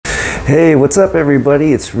Hey, what's up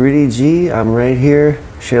everybody? It's Rudy G. I'm right here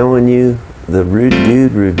showing you the Rude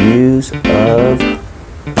Dude reviews of,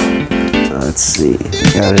 let's see,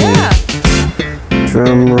 got any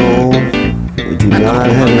drum roll. We do not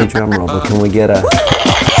have any drum roll, but can we get a...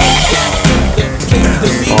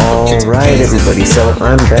 Alright everybody, so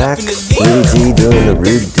I'm back, Rudy G doing the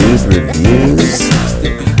Rude Dude reviews.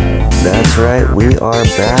 That's right, we are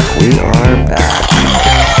back.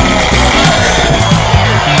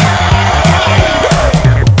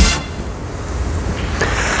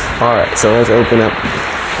 Alright, so let's open up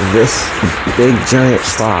this big giant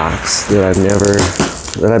box that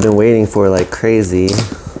I've been waiting for like crazy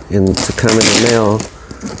and to come in the mail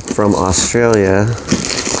from Australia.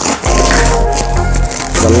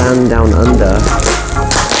 The land down under.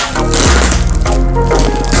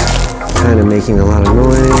 Kind of making a lot of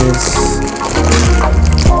noise.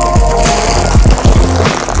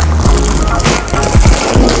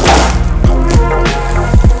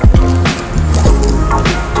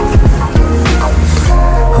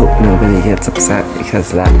 Nobody gets upset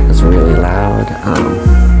because that is really loud.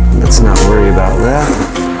 Let's not worry about that.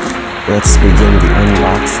 Let's begin the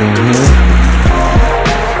unboxing here.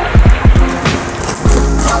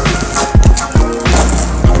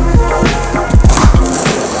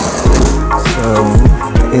 So,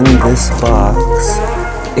 in this box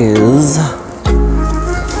is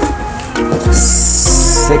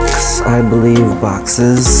 6, I believe,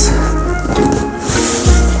 boxes.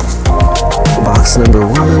 Box number 1.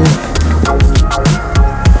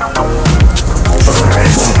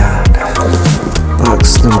 Alright, we got box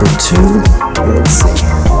number 2. Let's see.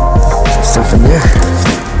 Stuff in there.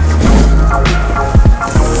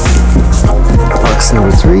 Box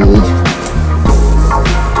number 3.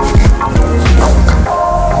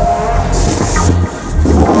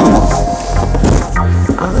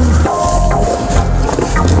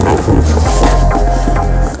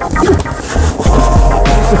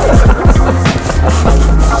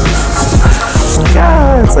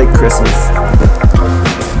 It's like Christmas.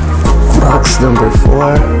 Box number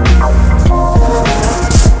 4.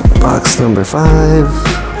 Box number 5.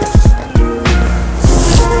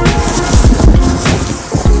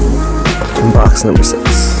 And box number 6.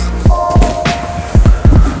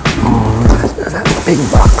 Alright, that big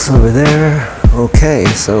box over there. Okay,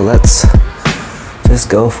 so let's just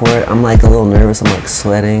go for it. I'm like a little nervous, I'm like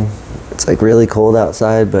sweating. It's like really cold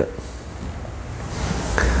outside, but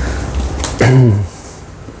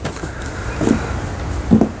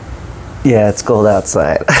yeah, it's cold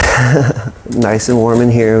outside. Nice and warm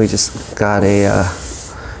in here. We just got a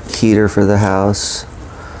heater for the house,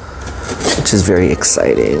 which is very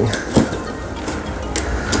exciting.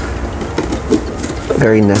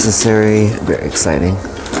 Very necessary, very exciting.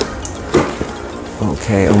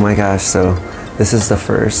 Okay, oh my gosh, so this is the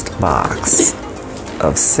first box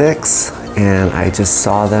of 6, and I just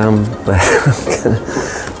saw them, but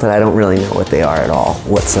I don't really know what they are at all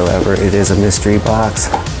whatsoever. It is a mystery box.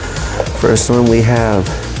 First one we have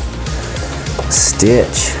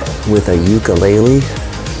Stitch with a ukulele.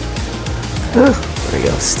 Oh, there we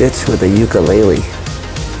go, Stitch with a ukulele.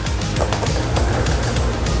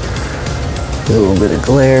 A little bit of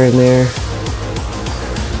glare in there.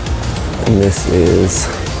 And this is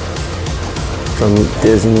from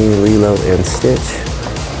Disney Lilo and Stitch.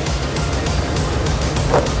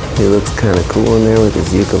 He looks kind of cool in there with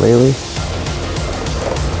his ukulele.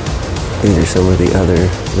 These are some of the other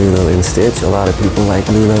Lilo and Stitch. A lot of people like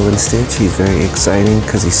Lilo and Stitch. He's very exciting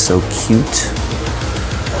because he's so cute.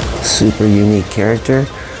 Super unique character.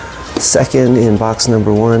 Second in box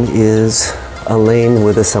number 1 is Elaine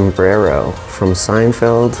with a sombrero from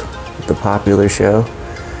Seinfeld, the popular show.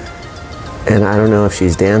 And I don't know if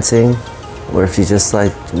she's dancing or if she's just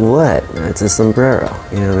like, what? It's a sombrero.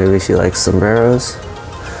 You know, maybe she likes sombreros.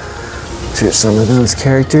 Here's some of those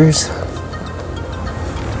characters.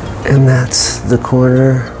 And that's the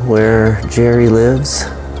corner where Jerry lives,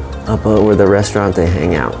 up over the restaurant they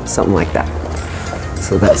hang out, something like that.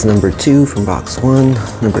 So that's number 2 from box 1.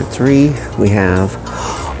 Number 3, we have,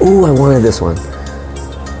 oh, I wanted this one.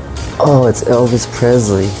 Oh, it's Elvis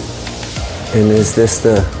Presley. And is this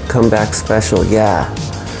the comeback special? Yeah.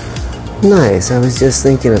 Nice, I was just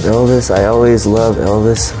thinking of Elvis. I always love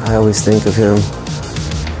Elvis. I always think of him.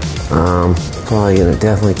 Probably gonna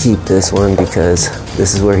definitely keep this one because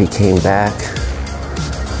this is where he came back.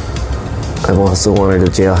 I've also wanted a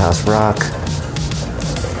Jailhouse Rock.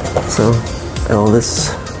 So,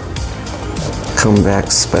 Elvis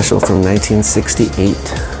comeback special from 1968.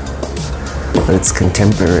 But it's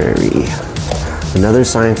contemporary. Another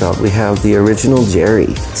Seinfeld. We have the original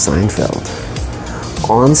Jerry Seinfeld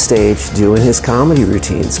on stage doing his comedy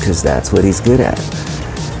routines, because that's what he's good at.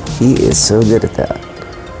 He is so good at that.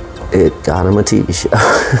 It got him a TV show.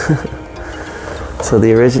 So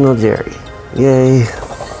the original Jerry. Yay.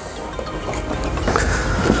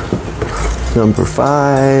 Number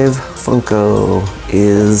 5 Funko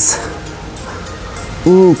is,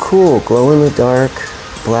 ooh, cool, glow in the dark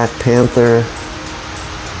Black Panther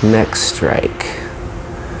neck strike.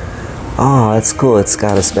 Oh, that's cool. It's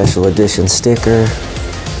got a special edition sticker.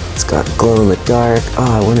 It's got glow in the dark.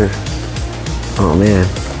 Oh, I wonder. Oh man.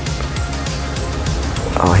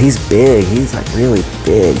 Oh, he's big. He's like really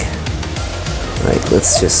big. Like,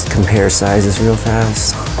 let's just compare sizes real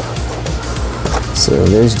fast. So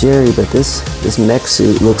there's Jerry, but this mech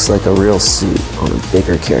suit looks like a real suit on a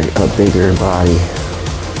bigger body.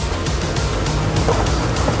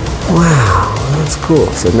 Wow, that's cool.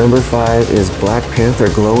 So number 5 is Black Panther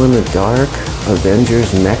Glow in the Dark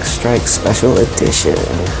Avengers Mech Strike Special Edition.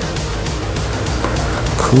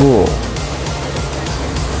 Cool.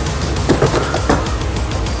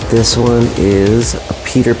 This one is a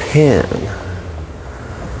Peter Pan.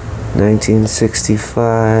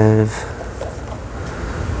 1965.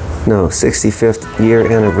 No, 65th year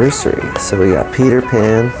anniversary. So we got Peter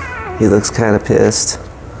Pan. He looks kind of pissed.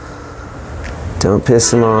 Don't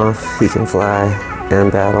piss him off. He can fly and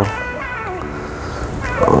battle.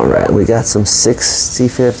 All right, we got some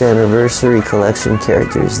 65th anniversary collection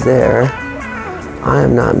characters there. I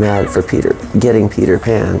am not mad for getting Peter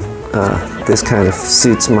Pan. This kind of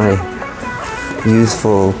suits my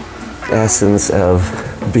youthful essence of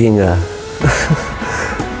being a,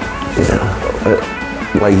 you know,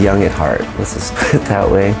 like young at heart. Let's just put it that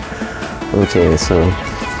way. Okay, so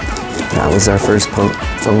that was our first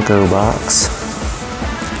Funko box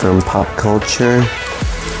from Popcultcha,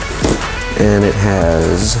 and it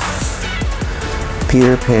has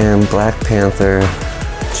Peter Pan, Black Panther,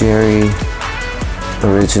 Jerry,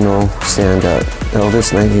 original stand-up,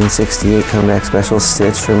 Elvis 1968 comeback special,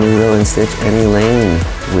 Stitch from Lilo and Stitch, Penny Lane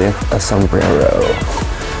with a sombrero.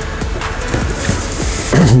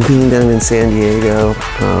 Being done in San Diego,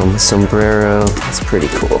 sombrero, it's pretty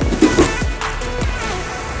cool.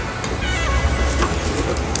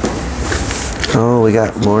 Oh, we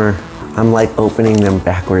got more. I'm like opening them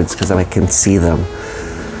backwards because I can see them.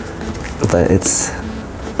 But it's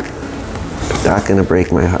not gonna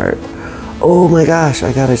break my heart. Oh my gosh,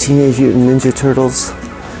 I got a Teenage Mutant Ninja Turtles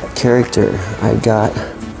character. I got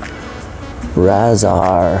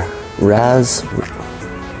Razar.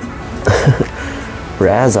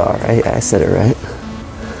 Razar, I said it right.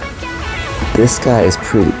 This guy is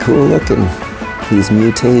pretty cool looking. He's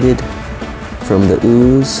mutated from the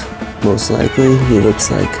ooze, most likely. He looks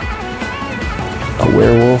like a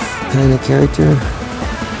werewolf kind of character.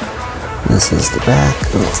 This is the back,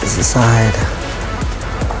 this is the side.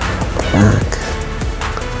 Back.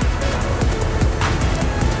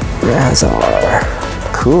 Razar.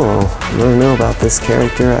 Cool. I don't know about this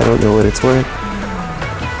character. I don't know what it's worth.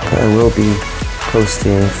 But I will be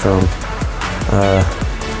posting from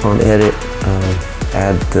on edit,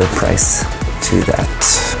 add the price to that,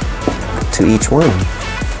 to each one.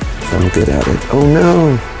 So I'm good at it. Oh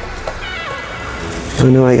no! Oh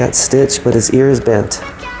no, I got Stitch, but his ear is bent.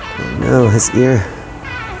 Oh no, his ear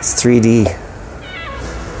is 3D.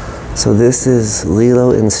 So this is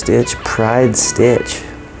Lilo and Stitch, Pride Stitch.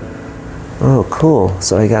 Oh, cool.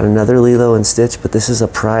 So I got another Lilo and Stitch, but this is a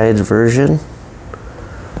Pride version.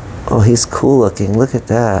 Oh, he's cool looking. Look at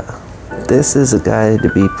that. This is a guy to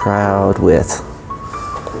be proud with.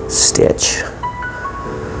 Stitch.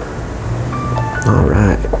 All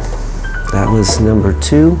right. That was number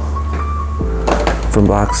 2. From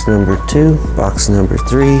box number 2. Box number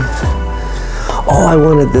 3. Oh, I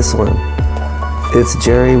wanted this one. It's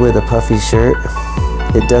Jerry with a puffy shirt.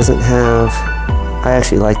 It doesn't have, I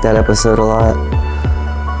actually like that episode a lot.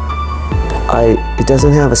 It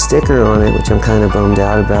doesn't have a sticker on it, which I'm kind of bummed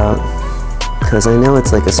out about, because I know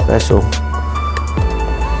it's like a special,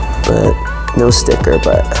 but no sticker,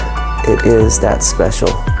 but it is that special.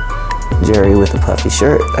 Jerry with a puffy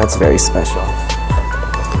shirt, that's very special.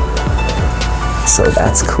 So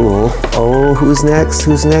that's cool. Oh, who's next?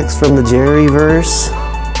 Who's next from the Jerry verse?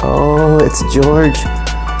 Oh, it's George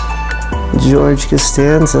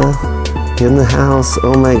Costanza in the house.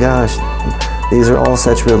 Oh my gosh. These are all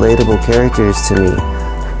such relatable characters to me.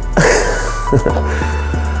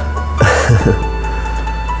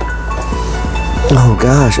 Oh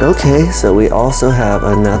gosh, okay. So we also have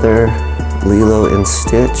another Lilo and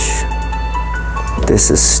Stitch. This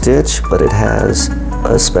is Stitch, but it has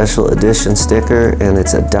a special edition sticker, and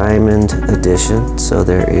it's a diamond edition. So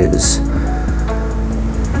there is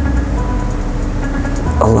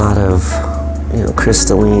a lot of, you know,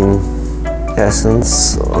 crystalline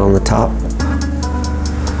essence on the top.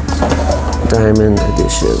 Diamond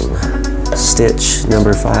edition. Stitch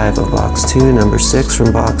number 5 of box 2. Number 6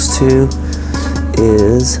 from box 2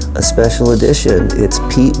 is a special edition. It's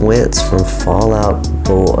Pete Wentz from Fall Out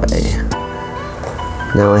Boy.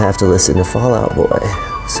 Now I have to listen to Fall Out Boy.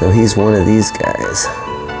 So he's one of these guys.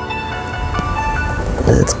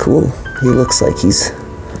 That's cool. He looks like he's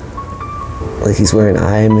wearing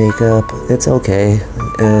eye makeup. It's okay.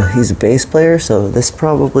 He's a bass player, so this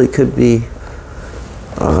probably could be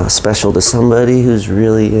special to somebody who's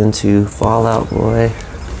really into Fall Out Boy.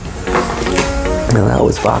 Now that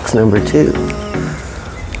was box number 2.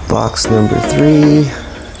 Box number 3.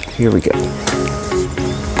 Here we go.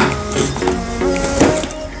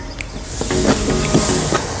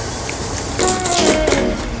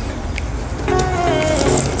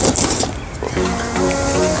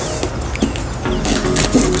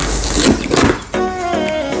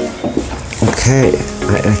 Okay,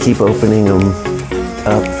 I keep opening them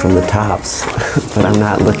up from the tops, but I'm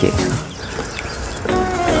not looking.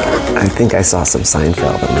 I think I saw some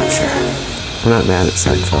Seinfeld, I'm not sure. I'm not mad at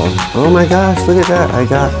Seinfeld. Oh my gosh, look at that. I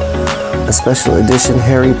got a special edition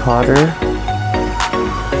Harry Potter.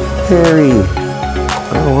 Harry.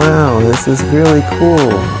 Oh wow, this is really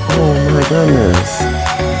cool. Oh my goodness.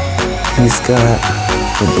 He's got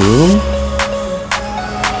a broom.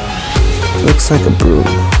 Looks like a broom.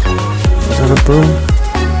 Is that a broom?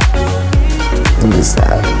 What is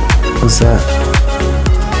that? What's that?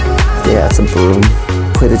 Yeah, it's a broom.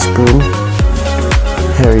 Quidditch broom.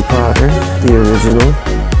 Harry Potter, the original,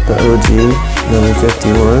 the OG, number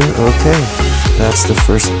 51. Okay, that's the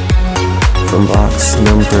first from box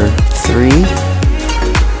number 3.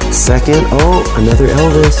 Second, oh, another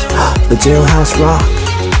Elvis. The Jailhouse Rock.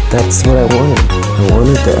 That's what I wanted. I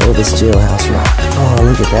wanted the Elvis Jailhouse Rock. Oh,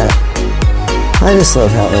 look at that. I just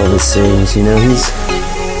love how Elvis sings, you know, he's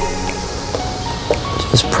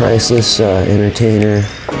just priceless entertainer.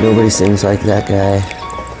 Nobody sings like that guy.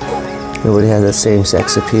 Nobody has the same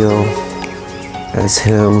sex appeal as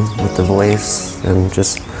him with the voice, and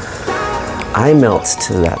just, I melt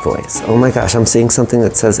to that voice. Oh my gosh, I'm seeing something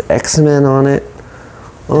that says X-Men on it.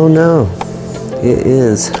 Oh no, it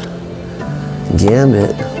is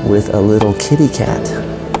Gambit with a little kitty cat.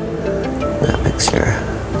 That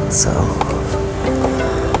picture, so.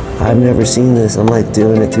 I've never seen this. I'm like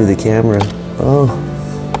doing it through the camera. Oh.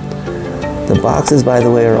 The boxes, by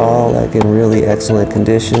the way, are all like in really excellent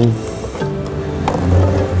condition.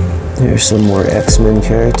 Here's some more X-Men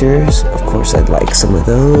characters. Of course, I'd like some of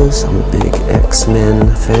those. I'm a big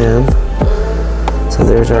X-Men fan. So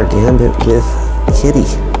there's our Gambit with Kitty.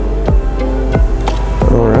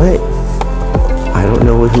 All right. I don't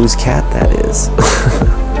know whose cat that is.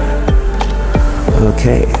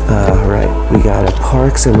 Okay, right, we got a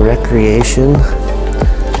Parks and Recreation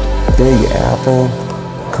Big Apple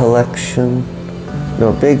Collection,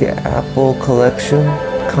 no, Big Apple Collection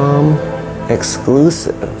Com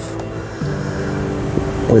exclusive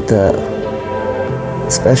with the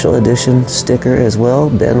special edition sticker as well.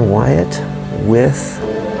 Ben Wyatt with,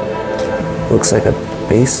 looks like a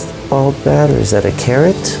baseball bat, or is that a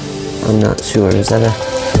carrot? I'm not sure. Is that a,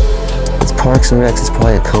 it's Parks and Recs, it's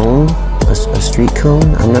probably a cone. A street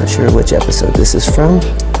cone. I'm not sure which episode this is from.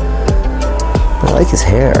 I like his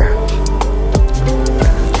hair.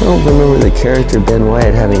 I don't remember the character Ben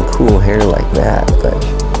Wyatt having cool hair like that, but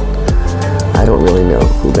I don't really know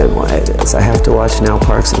who Ben Wyatt is. I have to watch now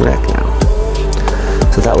Parks and Rec now.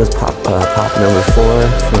 So that was Pop number 4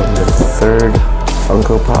 from the 3rd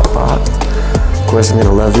Funko Pop box. Of course, I'm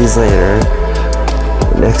gonna love these later.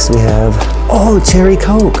 Next we have, oh, Cherry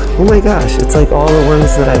Coke. Oh my gosh, it's like all the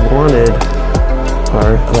ones that I've wanted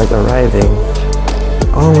are like arriving.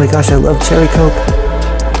 Oh my gosh, I love Cherry Coke.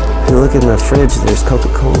 If you look in the fridge, there's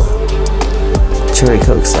Coca-Cola. Cherry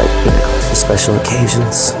Coke's like, you know, for special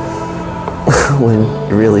occasions when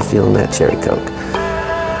you're really feeling that Cherry Coke.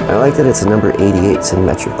 I like that it's a number 88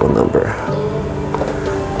 symmetrical number.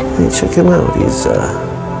 Hey, check him out. He's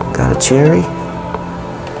got a cherry.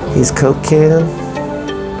 He's Coke can.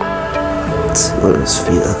 What does his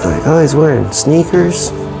feet look like? Oh, he's wearing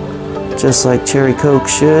sneakers, just like Cherry Coke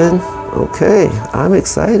should. Okay, I'm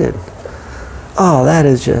excited. Oh, that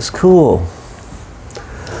is just cool.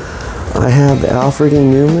 I have the Alfred E.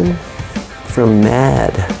 Newman from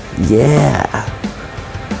Mad. Yeah.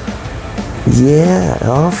 Yeah,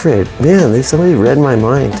 Alfred. Man, somebody read my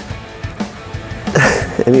mind.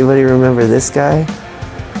 Anybody remember this guy?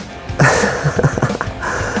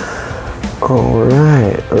 All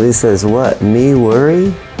right. Oh, he says, what? Me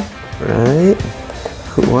worry? Right?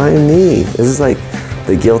 Why me? This is like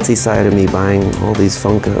the guilty side of me buying all these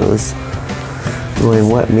Funkos. Going,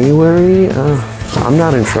 what, me worry? I'm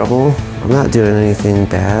not in trouble. I'm not doing anything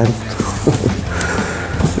bad.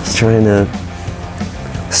 Just trying to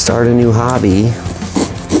start a new hobby,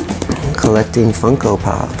 collecting Funko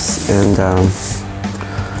Pops, and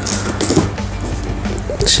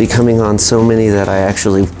she coming on so many that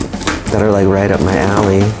that are like right up my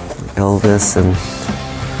alley. Elvis and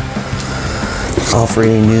Alfred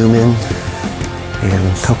E. Newman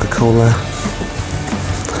and Coca-Cola.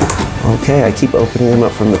 Okay, I keep opening them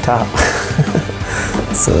up from the top.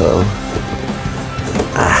 So,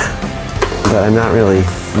 but I'm not really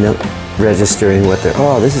registering what they're,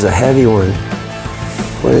 oh, this is a heavy one.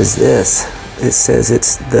 What is this? It says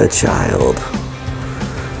it's the child.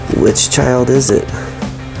 Which child is it?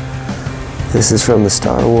 This is from the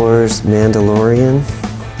Star Wars Mandalorian.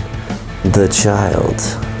 The child.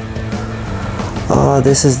 Oh,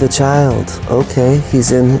 this is the child. Okay,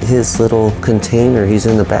 he's in his little container. He's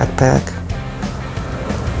in the backpack.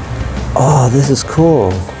 Oh, this is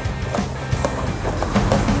cool.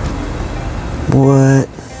 What?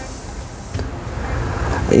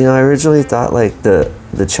 You know, I originally thought like the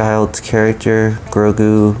child's character,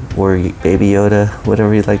 Grogu or Baby Yoda,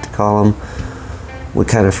 whatever you'd like to call him, would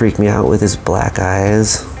kind of freak me out with his black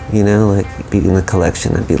eyes. You know, like being in the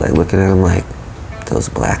collection, I'd be like looking at him like those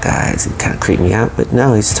black eyes. It kind of creeped me out, but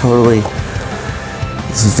no, he's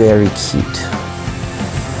very cute.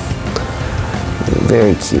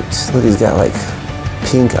 Very cute. Look, he's got like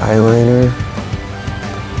pink eyeliner.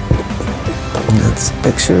 And that's a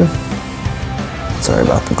picture. Sorry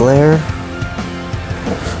about the glare.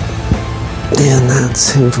 And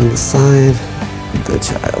that's him from the side. The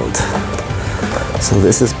child. So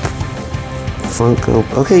this is Funko.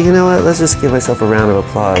 Okay, you know what? Let's just give myself a round of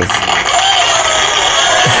applause.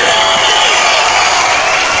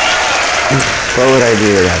 What would I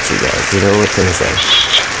do without you guys? You know, what can I say?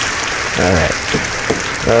 Alright.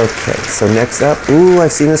 Okay, so next up. Ooh,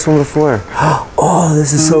 I've seen this one before. Oh,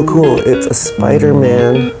 this is so cool. It's a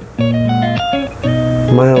Spider-Man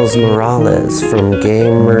Miles Morales from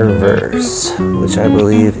Gamerverse, which I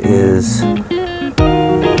believe is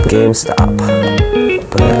GameStop.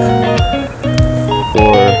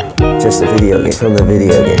 Or just a video game, from the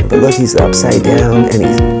video game. But look, he's upside down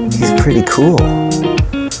and he's pretty cool.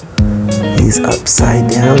 He's upside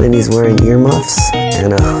down and he's wearing earmuffs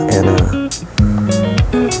and a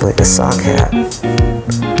like a sock hat.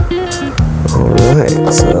 Alright,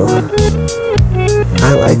 so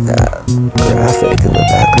I like that graphic in the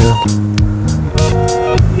background.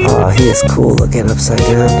 Oh, he is cool looking upside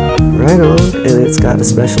down. Right on. And it's got a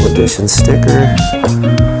special edition sticker.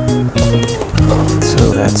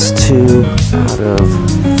 So that's 2 out of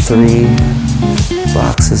 3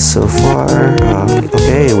 boxes so far.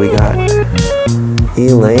 Okay, we got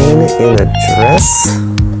Elaine in a dress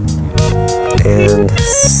and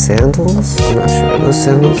sandals. I'm not sure. Are those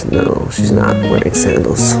sandals? No, she's not wearing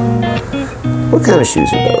sandals. What kind of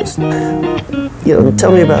shoes are those? You know,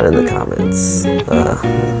 tell me about it in the comments.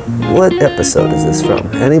 What episode is this from?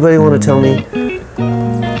 Anybody want to tell me?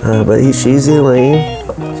 But she's Elaine.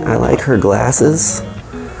 I like her glasses.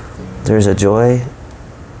 There's a joy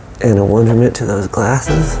and a wonderment to those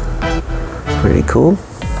glasses. Pretty cool.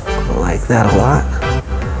 I like that a lot.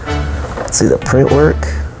 Let's see the print work.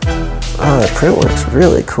 Oh, the print work's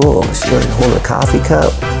really cool. She's holding a coffee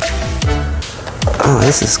cup. Oh,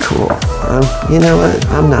 this is cool. You know what?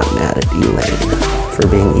 I'm not mad at Elaine for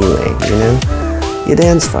being Elaine, you know? You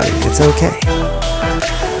dance funny. It's okay.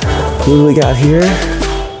 Who do we got here?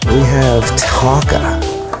 We have Taka,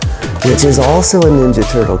 which is also a Ninja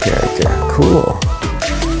Turtle character. Cool.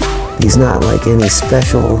 He's not like any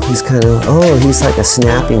special. He's kind of, oh, he's like a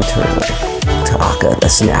snapping turtle. Taka, the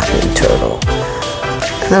snapping turtle.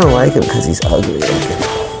 I don't like him because he's ugly looking.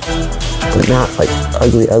 But not like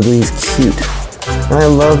ugly, he's cute. And I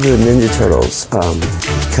love the Ninja Turtles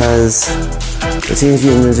because the Teenage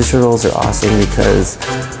Mutant Ninja Turtles are awesome because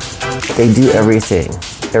they do everything.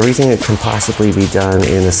 Everything that can possibly be done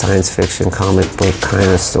in a science fiction comic book kind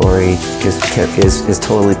of story is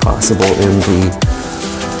totally possible in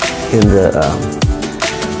the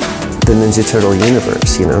Ninja Turtle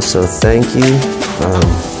universe, you know. So thank you,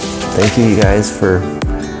 you guys for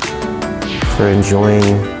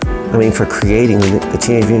enjoying. I mean, for creating the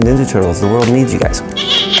Teenage Mutant Ninja Turtles. The world needs you guys.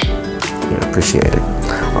 You know, appreciate it.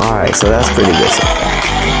 All right, so that's pretty good so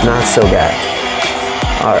far. Not so bad.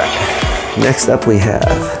 All right. Next up, we have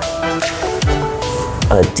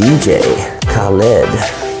a DJ Khaled,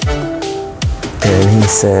 and he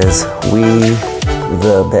says, "We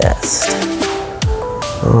the best."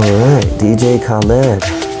 All right, DJ Khaled.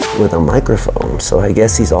 with a microphone. So I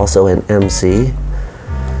guess he's also an MC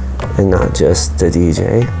and not just a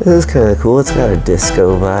DJ. This is kind of cool. It's got a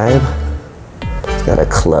disco vibe. It's got a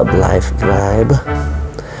club life vibe.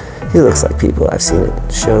 He looks like people I've seen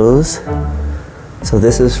at shows. So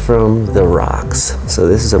this is from The Rocks. So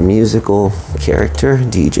this is a musical character,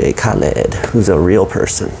 DJ Khaled, who's a real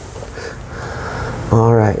person.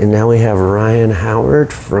 All right, and now we have Ryan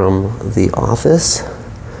Howard from The Office.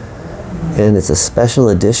 And it's a special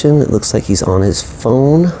edition. It looks like he's on his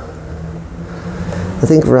phone. I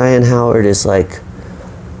think Ryan Howard is like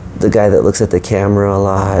the guy that looks at the camera a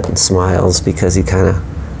lot and smiles because he kind of,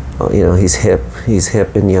 you know, he's hip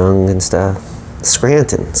and young and stuff.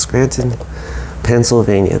 Scranton,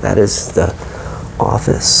 Pennsylvania. That is The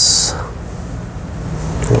Office.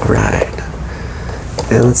 All right.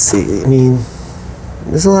 And let's see, I mean,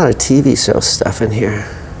 there's a lot of TV show stuff in here.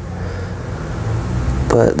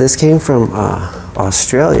 But this came from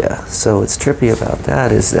Australia. So what's trippy about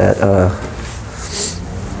that is that,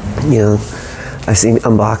 you know, I've seen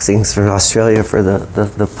unboxings from Australia for the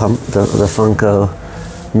Funko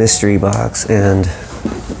mystery box, and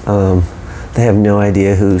they have no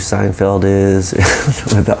idea who Seinfeld is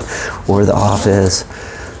or the Office,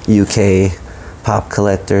 UK pop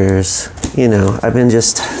collectors. You know, I've been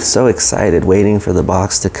just so excited waiting for the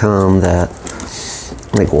box to come that,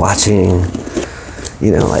 like, watching,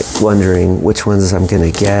 you know, like wondering which ones I'm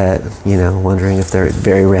gonna get, you know, wondering if they're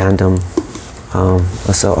very random.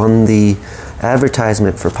 So on the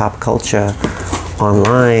advertisement for Popcultcha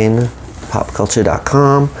online,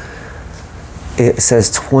 popcultcha.com, it says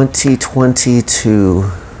 2022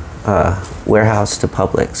 warehouse to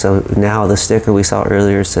public. So now the sticker we saw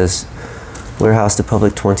earlier says warehouse to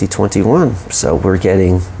public 2021. So we're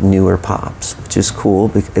getting newer pops, which is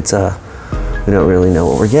cool. It's we don't really know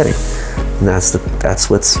what we're getting, and that's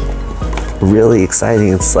what's really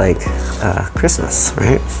exciting. It's like Christmas,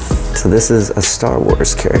 right? So this is a Star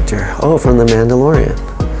Wars character. Oh, from The Mandalorian.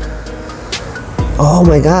 Oh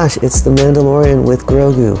my gosh, it's The Mandalorian with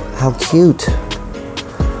Grogu. How cute.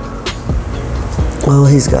 Well,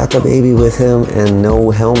 he's got the baby with him and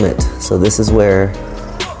no helmet. So this is where,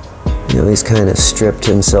 you know, he's kind of stripped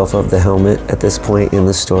himself of the helmet at this point in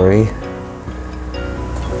the story.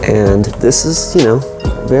 And this is, you know,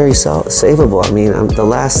 very savable. I mean, the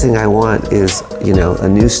last thing I want is, you know, a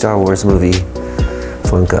new Star Wars movie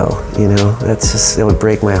Funko, you know, that's just, it would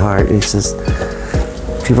break my heart. It's just,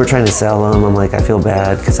 people are trying to sell them. I'm like, I feel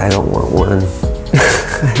bad because I don't want one.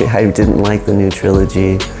 I didn't like the new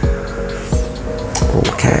trilogy.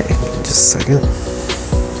 Okay, just a second.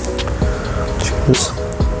 Choose.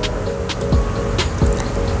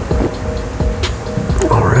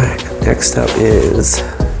 All right, next up is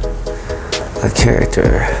a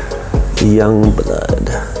character, Youngblood.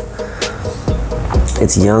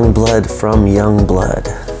 It's Youngblood from Youngblood.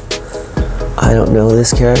 I don't know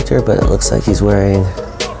this character, but it looks like he's wearing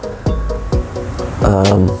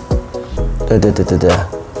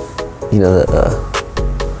you know, the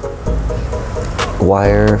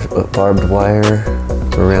barbed wire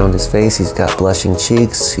around his face. He's got blushing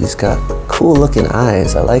cheeks. He's got cool looking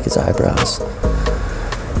eyes. I like his eyebrows.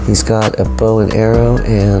 He's got a bow and arrow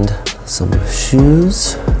and some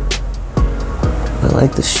shoes. I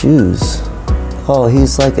like the shoes. Oh,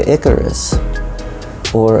 he's like an Icarus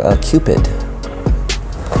or a Cupid.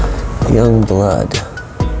 Youngblood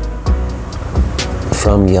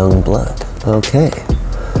from Youngblood. Okay.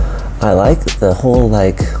 I like the whole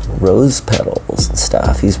like rose petals and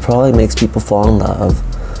stuff. He probably makes people fall in love.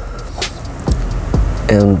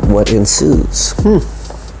 And what ensues?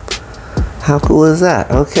 How cool is that?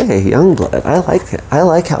 Okay, Youngblood. I like it. I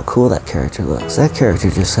like how cool that character looks. That character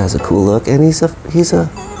just has a cool look, and he's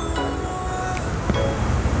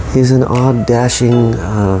an odd, dashing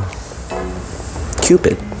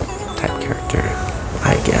Cupid type character,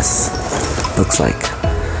 I guess. Looks like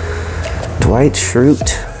Dwight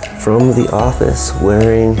Schrute from The Office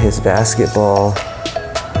wearing his basketball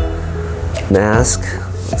mask,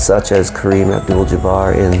 such as Kareem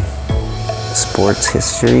Abdul-Jabbar in sports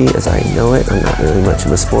history as I know it. I'm not really much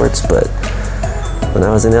of a sports, but when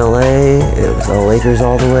I was in LA, it was all Lakers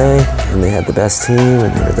all the way, and they had the best team,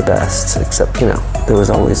 and they were the best, except, you know, there was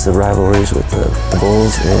always the rivalries with the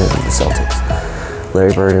Bulls and the Celtics.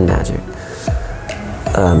 Larry Bird and Magic.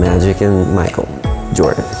 Magic and Michael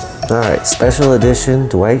Jordan. All right, special edition,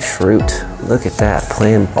 Dwight Schrute. Look at that,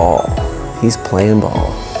 playing ball. He's playing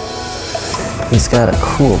ball. He's got a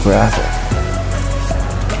cool graphic.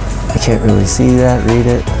 I can't really see that, read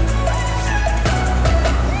it.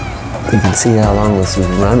 You can see how long this is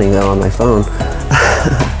running though on my phone.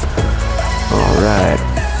 All right,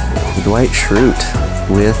 Dwight Schrute.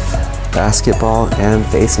 with basketball and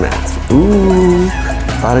face mats. Ooh,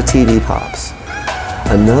 a lot of TV pops.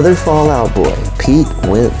 Another Fallout Boy, Pete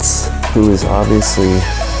Wentz, who is obviously,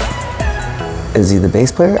 is he the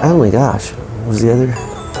bass player? Oh my gosh, was the other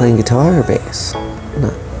playing guitar or bass?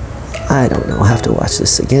 No, I don't know, I'll have to watch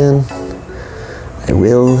this again. I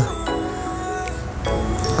will.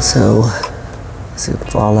 So,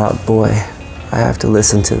 Fallout Boy, I have to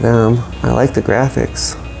listen to them. I like the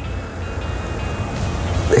graphics.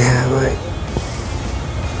 Yeah, like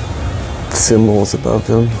symbols above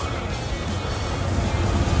them.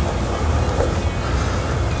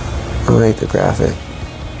 I like the graphic.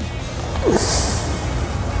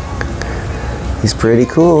 He's pretty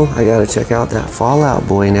cool. I gotta check out that Fallout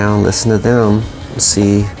Boy now and listen to them and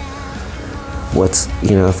see what's,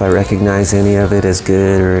 you know, if I recognize any of it as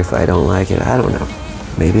good or if I don't like it. I don't know.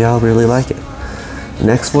 Maybe I'll really like it.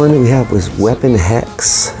 Next one we have was Weapon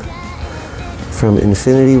Hex from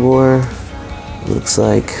Infinity War. Looks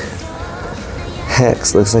like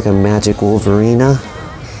Hex, looks like a magic Wolverina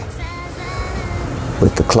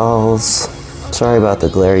with the claws. Sorry about the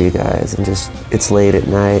glare, you guys. It's late at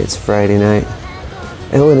night, it's Friday night.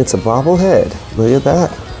 Oh, and it's a bobblehead. Look at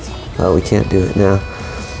that. Oh, we can't do it now.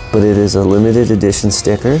 But it is a limited edition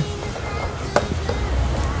sticker.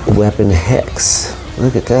 Weapon Hex.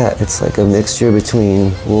 Look at that. It's like a mixture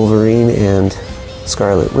between Wolverine and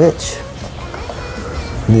Scarlet Witch.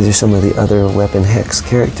 And these are some of the other Weapon Hex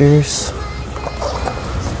characters.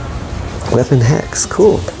 Weapon Hex,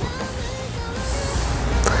 cool.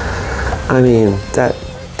 I mean, the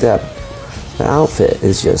outfit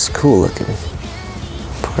is just cool looking.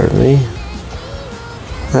 Pardon me.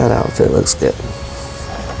 That outfit looks good.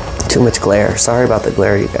 Too much glare. Sorry about the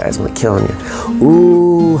glare, you guys. I'm killing you.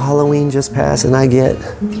 Ooh, Halloween just passed and I get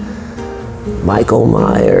Michael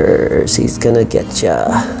Myers. He's gonna get ya.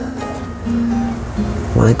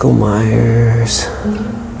 Michael Myers.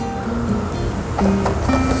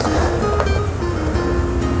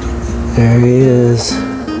 There he is.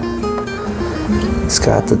 It's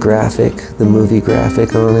got the graphic, the movie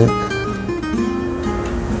graphic on it.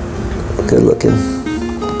 Good looking.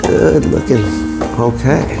 Good looking.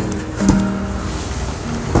 Okay.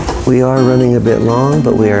 We are running a bit long,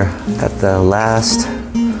 but we are at the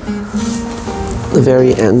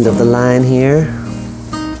very end of the line here.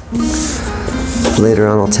 Later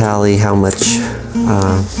on I'll tally how much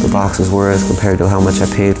the box is worth compared to how much I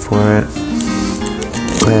paid for it.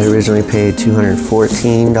 I had originally paid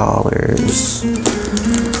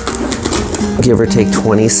 $214, give or take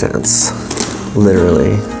 20 cents,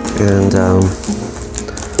 literally. And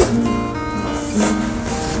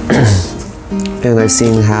and I've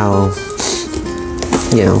seen how,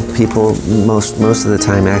 you know, people most of the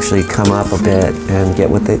time actually come up a bit and get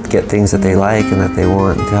things that they like and that they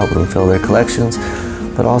want to help them fill their collections,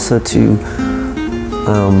 but also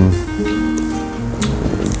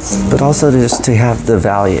just to have the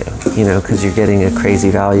value, you know, because you're getting a crazy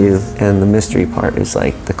value, and the mystery part is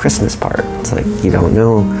like the Christmas part. It's like you don't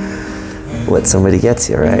know what somebody gets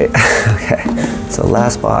you, right? Okay, so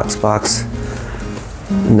last box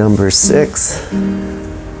number 6.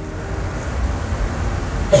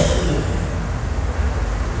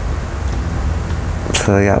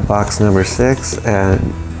 So I got box number 6, and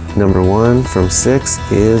number 1 from 6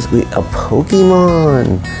 is a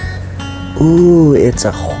Pokemon. Ooh, it's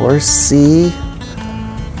a horsey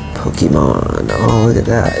Pokemon. Oh, look at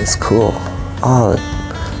that, it's cool. Oh,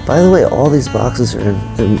 by the way, all these boxes are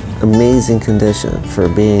in amazing condition for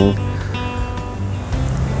being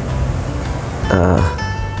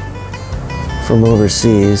from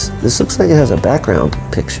overseas. This looks like it has a background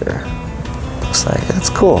picture. Looks like, that's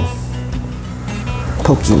cool.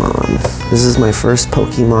 Pokemon. This is my first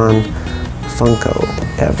Pokemon Funko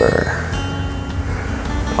ever.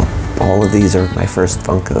 All of these are my first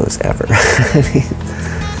Funkos ever.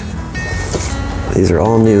 These are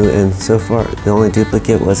all new, and so far the only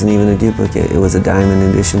duplicate wasn't even a duplicate. It was a diamond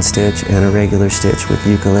edition Stitch and a regular Stitch with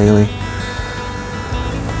ukulele.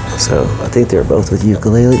 So I think they're both with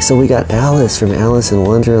ukulele. So we got Alice from Alice in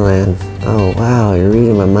Wonderland. Oh wow, you're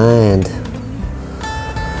reading my mind.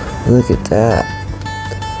 Look at that.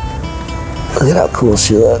 Look at how cool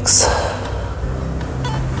she looks.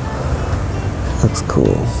 Looks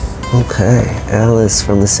cool. Okay, Alice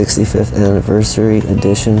from the 65th anniversary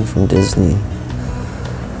edition from Disney.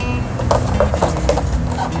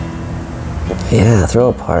 Yeah, throw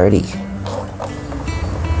a party.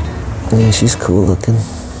 Yeah, she's cool looking.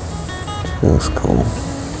 She looks cool.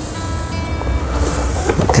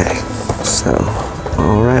 Okay, so,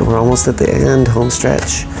 all right, we're almost at the end, home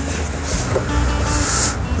stretch.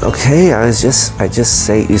 Okay, I just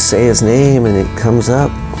say, you say his name and it comes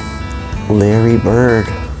up, Larry Bird.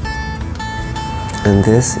 And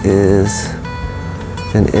this is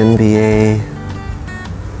an NBA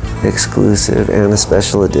exclusive and a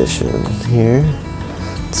special edition here.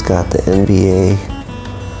 It's got the NBA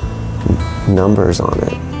numbers on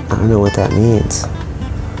it. I don't know what that means.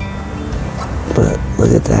 But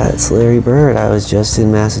look at that, it's Larry Bird. I was just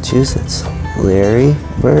in Massachusetts. Larry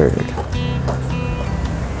Bird.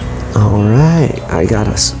 All right, I got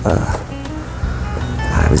us.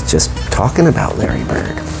 I was just talking about Larry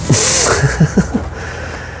Bird.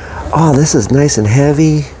 Oh, this is nice and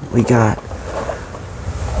heavy. We got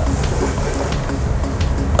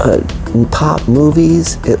Pop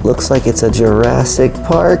movies. It looks like it's a Jurassic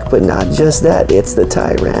Park, but not just that. It's the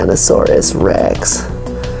Tyrannosaurus Rex.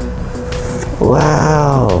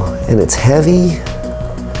 Wow, and it's heavy.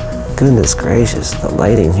 Goodness gracious, the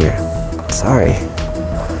lighting here. Sorry,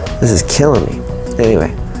 this is killing me.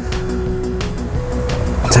 Anyway,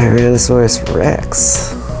 Tyrannosaurus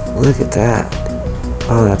Rex. Look at that.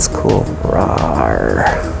 Oh, that's cool. Rawr.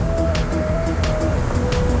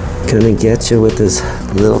 Gonna get you with his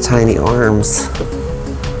little tiny arms.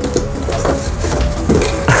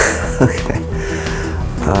 Okay.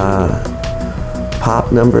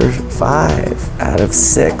 Pop number 5 out of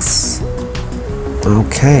 6.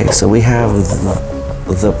 Okay, so we have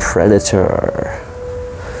the Predator.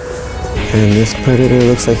 And this Predator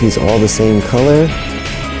looks like he's all the same color.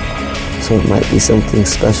 So it might be something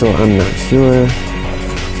special, I'm not sure.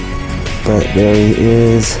 But there he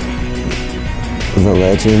is, the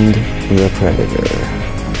legend, the Predator.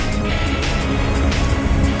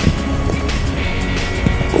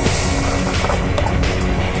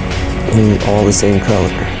 And all the same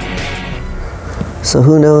color. So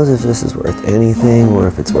who knows if this is worth anything or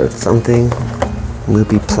if it's worth something. We'll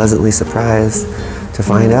be pleasantly surprised to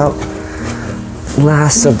find out.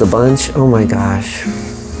 Last of the bunch, oh my gosh.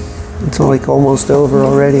 It's like almost over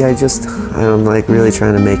already. I'm like really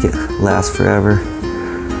trying to make it last forever.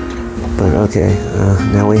 But okay,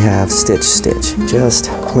 now we have Stitch.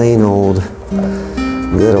 Just plain old,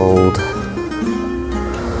 good old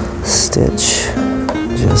Stitch.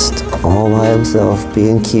 Just all by himself,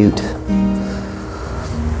 being cute.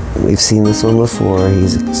 We've seen this one before.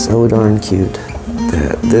 He's so darn cute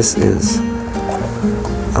that this is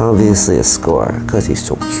obviously a score because he's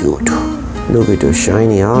so cute. Look at those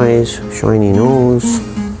shiny eyes, shiny nose.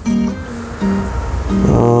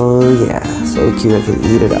 Oh yeah, so cute I could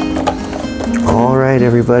eat it up. All right,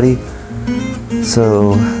 everybody.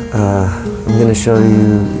 So I'm gonna show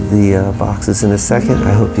you the boxes in a second.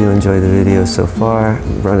 I hope you enjoyed the video so far.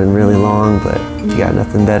 I'm running really long, but if you got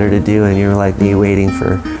nothing better to do and you're like me waiting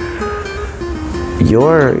for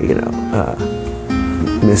your,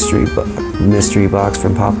 mystery box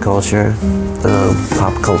from Popcultcha,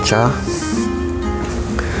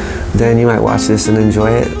 then you might watch this and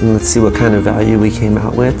enjoy it. And let's see what kind of value we came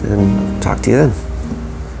out with, and talk to you then.